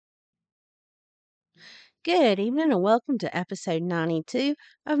Good evening and welcome to episode 92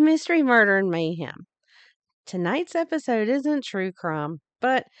 of Mystery, Murder, and Mayhem. Tonight's episode isn't true crime,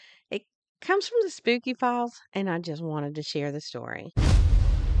 but it comes from the spooky files, and I just wanted to share the story.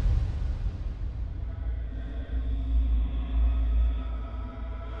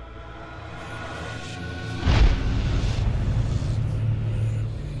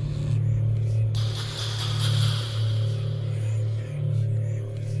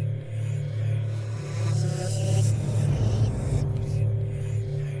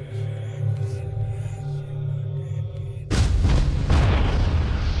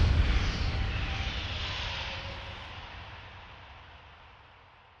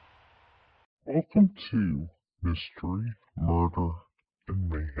 Welcome to Mystery, Murder, and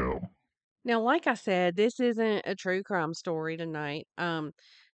Mayhem. Now, like I said, this isn't a true crime story tonight.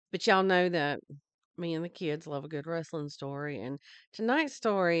 But y'all know that me and the kids love a good wrestling story, and tonight's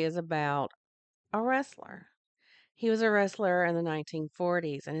story is about a wrestler. He was a wrestler in the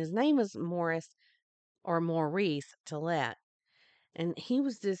 1940s, and his name was Maurice Tillet. And he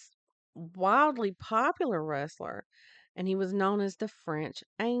was this wildly popular wrestler, and he was known as the French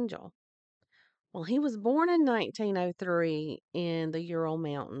Angel. Well, he was born in 1903 in the Ural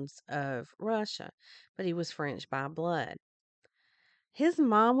Mountains of Russia, but he was French by blood. His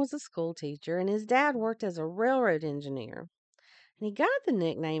mom was a school teacher, and his dad worked as a railroad engineer. And he got the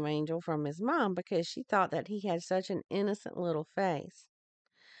nickname Angel from his mom because she thought that he had such an innocent little face.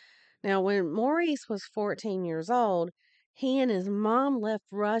 Now, when Maurice was 14 years old, he and his mom left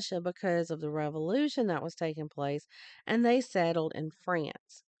Russia because of the revolution that was taking place, and they settled in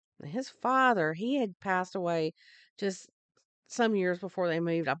France. His father, he had passed away just some years before they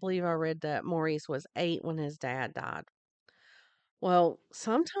moved. I believe I read that Maurice was 8 when his dad died. Well,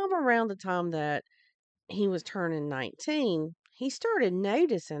 sometime around the time that he was turning 19, he started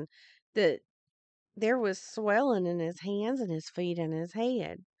noticing that there was swelling in his hands and his feet and his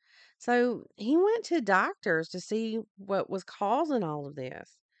head. So he went to doctors to see what was causing all of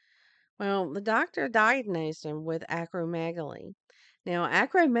this. Well, the doctor diagnosed him with acromegaly. Now,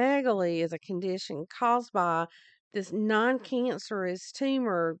 acromegaly is a condition caused by this non cancerous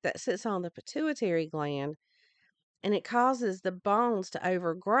tumor that sits on the pituitary gland, and it causes the bones to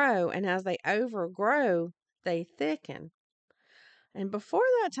overgrow. And as they overgrow, they thicken. And before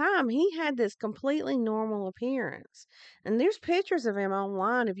that time, he had this completely normal appearance. And there's pictures of him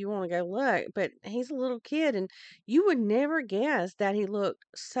online if you want to go look. But he's a little kid, and you would never guess that he looked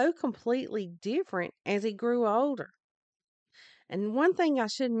so completely different as he grew older. And one thing I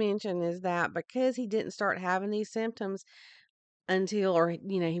should mention is that because he didn't start having these symptoms until, or,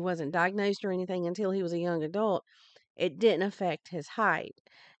 he wasn't diagnosed or anything until he was a young adult, it didn't affect his height.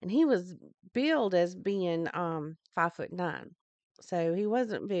 And he was billed as being 5'9". So he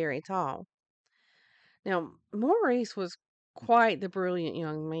wasn't very tall. Now, Maurice was quite the brilliant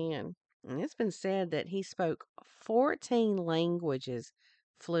young man. And it's been said that he spoke 14 languages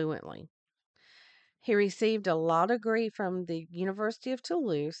fluently. He received a lot of grief from the University of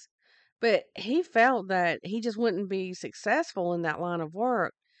Toulouse, but he felt that he just wouldn't be successful in that line of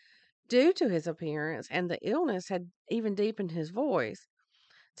work due to his appearance, and the illness had even deepened his voice.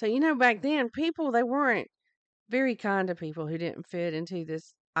 So, back then, people, they weren't very kind to people who didn't fit into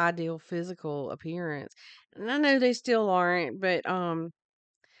this ideal physical appearance. And I know they still aren't, but I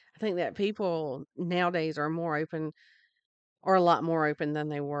think that people nowadays are more open, or a lot more open than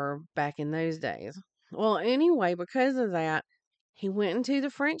they were back in those days. Well, anyway, because of that, he went into the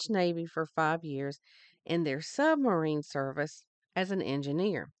French Navy for 5 years in their submarine service as an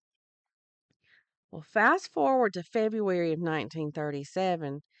engineer. Well, fast forward to February of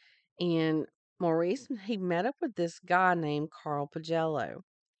 1937, and Maurice, he met up with this guy named Carl Pagello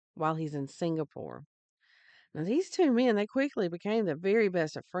while he's in Singapore. Now, these two men, they quickly became the very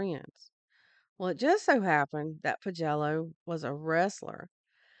best of friends. Well, it just so happened that Pagello was a wrestler,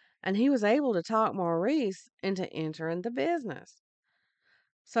 and he was able to talk Maurice into entering the business.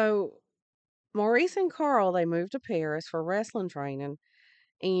 So, Maurice and Carl, they moved to Paris for wrestling training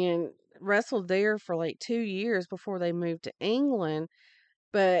and wrestled there for like 2 years before they moved to England.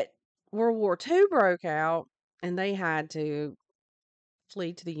 But World War II broke out, and they had to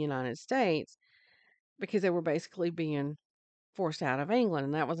flee to the United States because they were basically being forced out of England,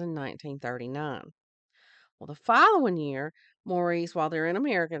 and that was in 1939. Well, the following year, Maurice, while they're in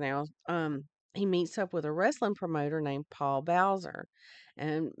America now, he meets up with a wrestling promoter named Paul Bowser.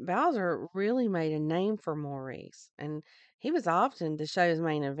 And Bowser really made a name for Maurice, and he was often the show's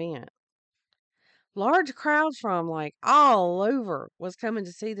main event. Large crowds from like all over was coming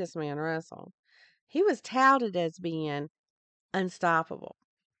to see this man wrestle. He was touted as being unstoppable.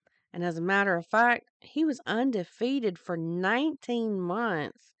 And as a matter of fact, he was undefeated for 19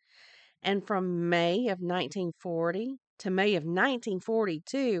 months. And from May of 1940 to May of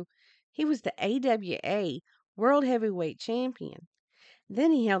 1942, he was the AWA World Heavyweight Champion.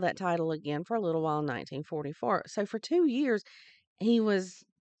 Then he held that title again for a little while in 1944. So for 2 years, he was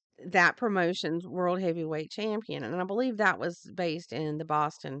that promotion's World Heavyweight Champion. And I believe that was based in the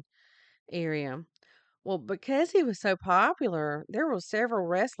Boston area. Well, because he was so popular, there were several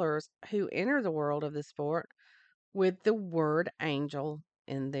wrestlers who entered the world of the sport with the word Angel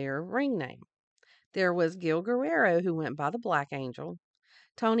in their ring name. There was Gil Guerrero, who went by the Black Angel,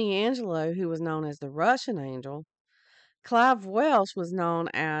 Tony Angelo, who was known as the Russian Angel, Clive Welsh was known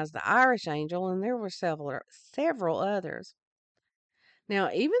as the Irish Angel, and there were several others. Now,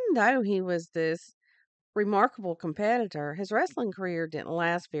 even though he was this remarkable competitor, his wrestling career didn't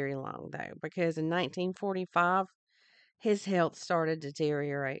last very long, though, because in 1945, his health started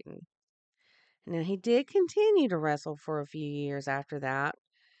deteriorating. Now, he did continue to wrestle for a few years after that,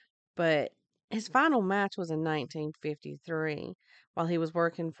 but his final match was in 1953 while he was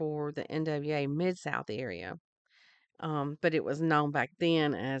working for the NWA Mid South area. But it was known back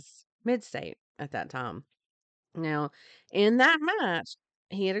then as Mid State at that time. Now, in that match,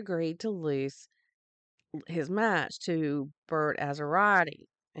 he had agreed to lose his match to Bert Azarati.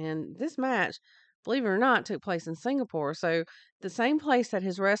 And this match, believe it or not, took place in Singapore. So the same place that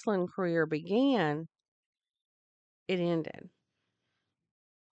his wrestling career began, it ended.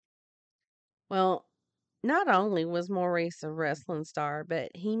 Well, not only was Maurice a wrestling star, but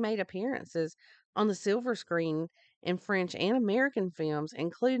he made appearances on the silver screen in French and American films,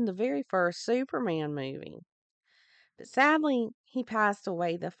 including the very first Superman movie. But sadly, he passed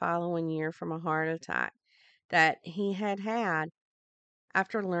away the following year from a heart attack that he had had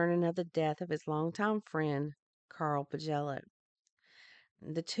after learning of the death of his longtime friend, Carl Pagello.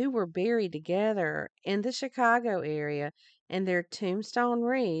 The two were buried together in the Chicago area, and their tombstone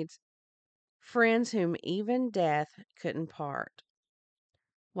reads, "Friends whom even death couldn't part."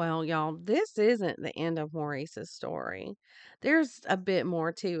 Well, y'all, this isn't the end of Maurice's story. There's a bit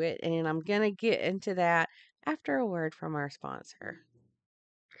more to it, and I'm going to get into that after a word from our sponsor.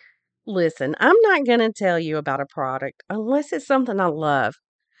 Listen, I'm not going to tell you about a product unless it's something I love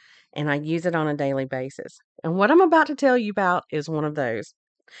and I use it on a daily basis. And what I'm about to tell you about is one of those.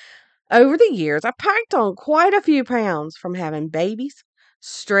 Over the years, I packed on quite a few pounds from having babies,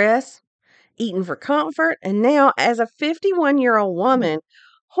 stress, eating for comfort, and now as a 51-year-old woman,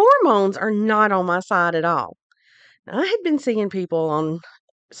 hormones are not on my side at all. Now, I had been seeing people on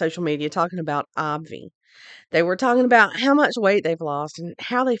social media talking about Obvi. They were talking about how much weight they've lost and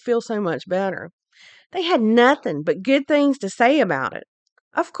how they feel so much better. They had nothing but good things to say about it.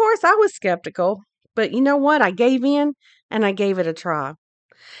 Of course, I was skeptical, but you know what? I gave in and I gave it a try.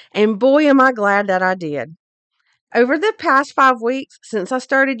 And boy, am I glad that I did. Over the past 5 weeks since I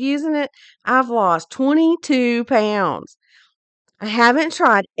started using it, I've lost 22 pounds. I haven't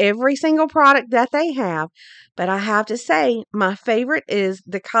tried every single product that they have, but I have to say my favorite is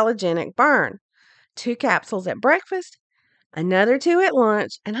the Collagenic Burn. 2 capsules at breakfast, another 2 at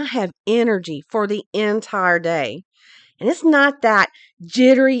lunch, and I have energy for the entire day. And it's not that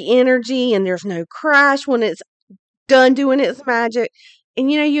jittery energy and there's no crash when it's done doing its magic.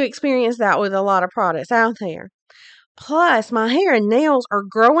 And you experience that with a lot of products out there. Plus, my hair and nails are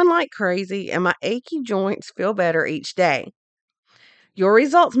growing like crazy and my achy joints feel better each day. Your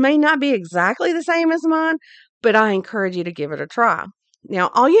results may not be exactly the same as mine, but I encourage you to give it a try.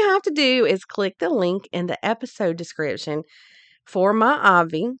 Now, all you have to do is click the link in the episode description for my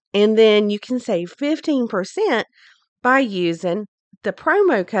Avi, and then you can save 15% by using the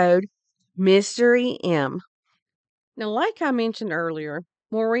promo code Mystery M. Now, like I mentioned earlier,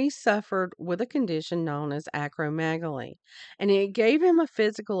 Maurice suffered with a condition known as acromegaly, and it gave him a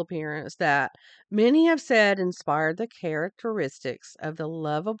physical appearance that many have said inspired the characteristics of the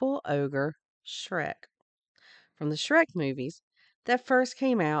lovable ogre Shrek from the Shrek movies that first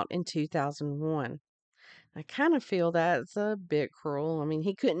came out in 2001. I kind of feel that's a bit cruel. I mean,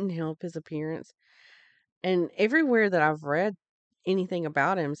 he couldn't help his appearance. And everywhere that I've read anything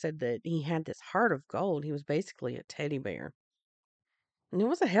about him said that he had this heart of gold. He was basically a teddy bear. And it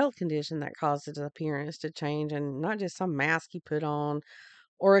was a health condition that caused his appearance to change and not just some mask he put on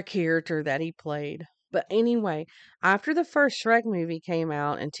or a character that he played. But anyway, after the first Shrek movie came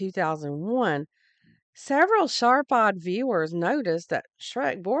out in 2001, several sharp eyed viewers noticed that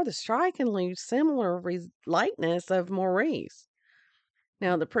Shrek bore the strikingly similar likeness of Maurice.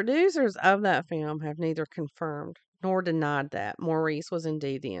 Now, the producers of that film have neither confirmed nor denied that Maurice was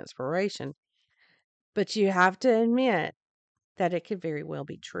indeed the inspiration, but you have to admit that it could very well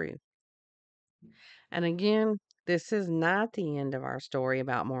be true. And again, this is not the end of our story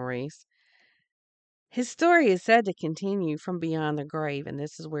about Maurice. His story is said to continue from beyond the grave, and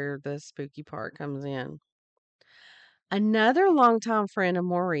this is where the spooky part comes in. Another longtime friend of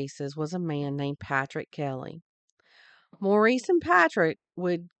Maurice's was a man named Patrick Kelly. Maurice and Patrick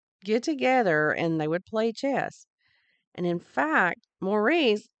would get together and they would play chess. And in fact,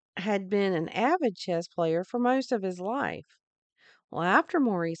 Maurice had been an avid chess player for most of his life. Well, after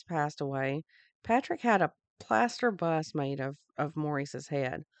Maurice passed away, Patrick had a plaster bust made of Maurice's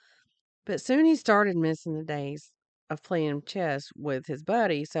head. But soon he started missing the days of playing chess with his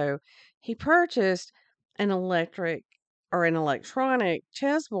buddy, so he purchased an an electronic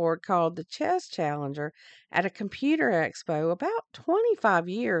chessboard called the Chess Challenger at a computer expo about 25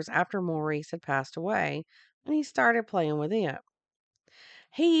 years after Maurice had passed away, and he started playing with it.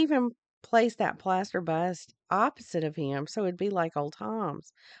 He even placed that plaster bust opposite of him so it'd be like old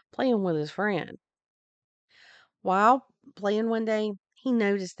times, playing with his friend. While playing one day, he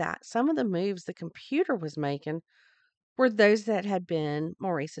noticed that some of the moves the computer was making were those that had been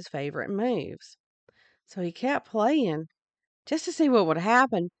Maurice's favorite moves. So he kept playing just to see what would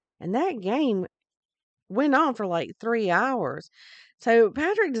happen, and that game went on for like 3 hours. So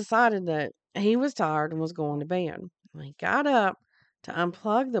Patrick decided that he was tired and was going to bed. He got up to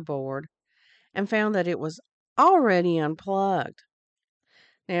unplug the board and found that it was already unplugged.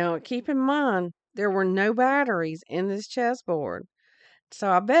 Now, keep in mind, there were no batteries in this chessboard. So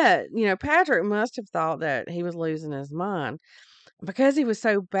I bet, Patrick must have thought that he was losing his mind. Because he was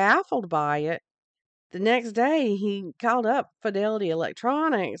so baffled by it, the next day he called up Fidelity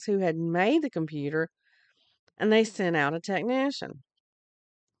Electronics, who had made the computer, and they sent out a technician.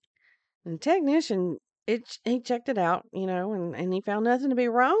 And the technician, he checked it out, and he found nothing to be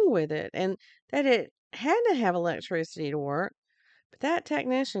wrong with it, and that it had to have electricity to work. But that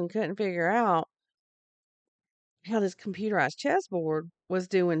technician couldn't figure out how this computerized chessboard was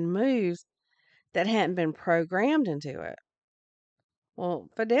doing moves that hadn't been programmed into it. Well,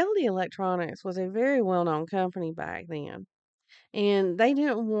 Fidelity Electronics was a very well known company back then, and they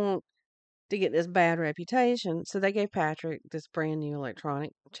didn't want to get this bad reputation, so they gave Patrick this brand new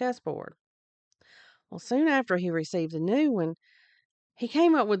electronic chessboard. Well, soon after he received the new one, he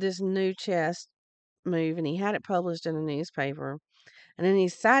came up with this new chess move and he had it published in a newspaper. And then he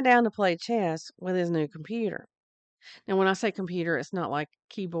sat down to play chess with his new computer. Now, when I say computer, it's not like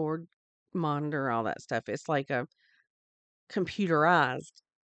keyboard, monitor, all that stuff. It's like a computerized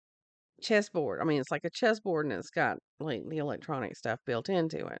chessboard. I mean, it's like a chessboard and it's got like the electronic stuff built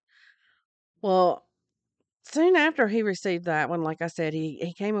into it. Well, soon after he received that one, like I said,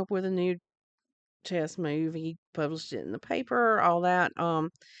 he came up with a new chess move. He published it in the paper, all that.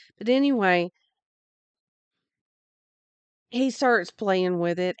 But anyway, he starts playing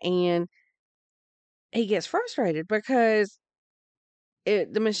with it and he gets frustrated because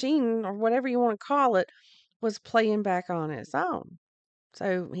the machine or whatever you want to call it was playing back on its own.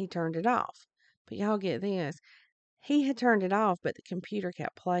 So he turned it off. But y'all get this. He had turned it off, but the computer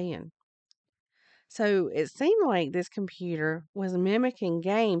kept playing. So it seemed like this computer was mimicking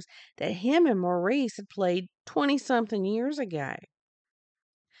games that him and Maurice had played 20 something years ago.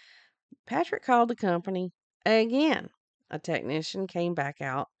 Patrick called the company again. A technician came back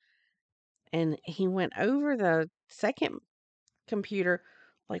out and he went over the second computer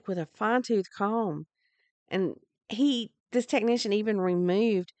like with a fine tooth comb. And this technician even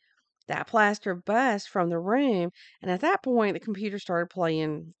removed that plaster bust from the room. And at that point, the computer started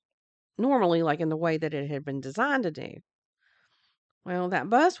playing normally, like in the way that it had been designed to do. Well, that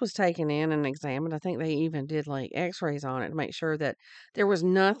bus was taken in and examined. I think they even did like x-rays on it to make sure that there was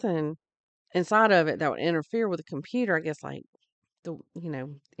nothing inside of it that would interfere with the computer. I guess like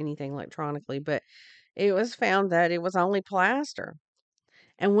anything electronically, but it was found that it was only plaster.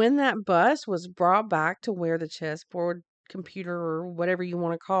 And when that bus was brought back to where the chessboard computer or whatever you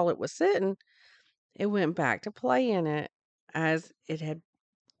want to call it was sitting, it went back to playing it as it had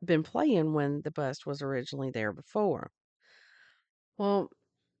been playing when the bust was originally there before. Well,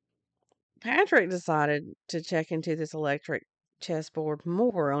 Patrick decided to check into this electric chessboard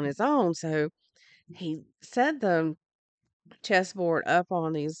more on his own, so he set the chessboard up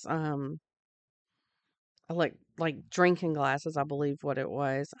on these like drinking glasses, I believe what it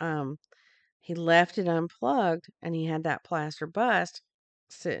was. He left it unplugged and he had that plaster bust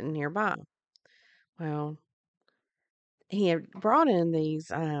sitting nearby. Well, he had brought in these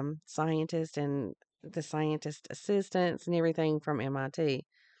scientists and the scientist assistants and everything from MIT.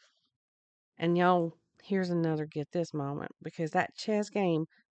 And y'all, here's another get this moment because that chess game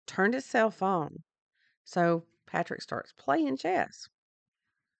turned itself on. So Patrick starts playing chess.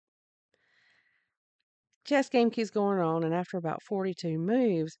 Chess game keeps going on, and after about 42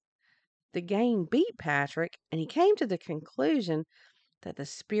 moves, the game beat Patrick, and he came to the conclusion that the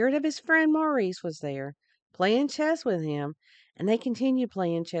spirit of his friend Maurice was there, playing chess with him, and they continued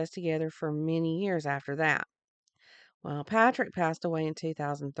playing chess together for many years after that. Well, Patrick passed away in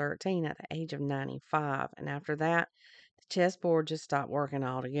 2013 at the age of 95, and after that, the chessboard just stopped working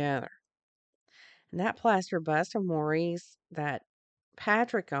altogether. And that plaster bust of Maurice that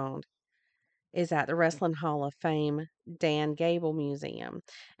Patrick owned is at the Wrestling Hall of Fame Dan Gable Museum.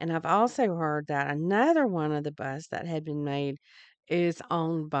 And I've also heard that another one of the busts that had been made is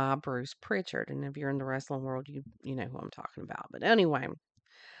owned by Bruce Pritchard. And if you're in the wrestling world, you know who I'm talking about. But anyway,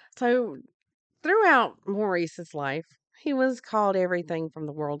 so throughout Maurice's life, he was called everything from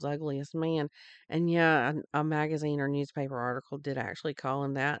the world's ugliest man. And yeah, a magazine or newspaper article did actually call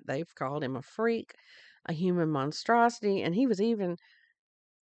him that. They've called him a freak, a human monstrosity, and he was even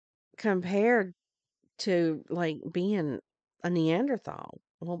compared to like being a Neanderthal.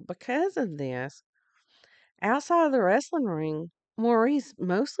 Well, because of this, outside of the wrestling ring, Maurice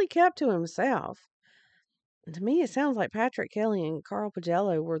mostly kept to himself. And to me, it sounds like Patrick Kelly and Carl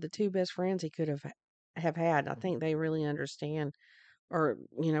Pagello were the two best friends he could have had. I think they really understand, or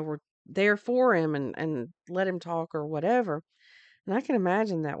were there for him and let him talk or whatever. And I can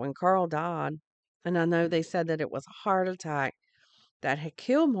imagine that when Carl died, and I know they said that it was a heart attack that had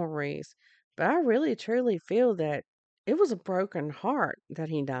killed Maurice, but I really truly feel that it was a broken heart that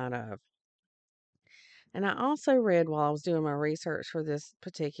he died of. And I also read while I was doing my research for this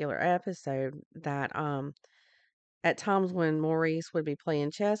particular episode that at times when Maurice would be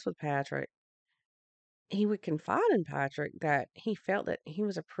playing chess with Patrick, he would confide in Patrick that he felt that he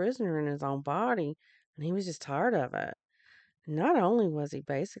was a prisoner in his own body and he was just tired of it. Not only was he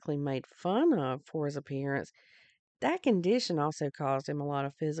basically made fun of for his appearance, that condition also caused him a lot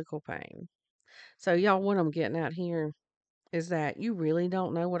of physical pain. So, y'all, what I'm getting at here is that you really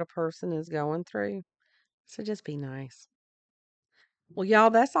don't know what a person is going through. So just be nice. Well, y'all,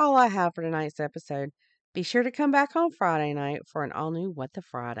 that's all I have for tonight's episode. Be sure to come back on Friday night for an all new What the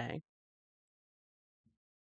Friday.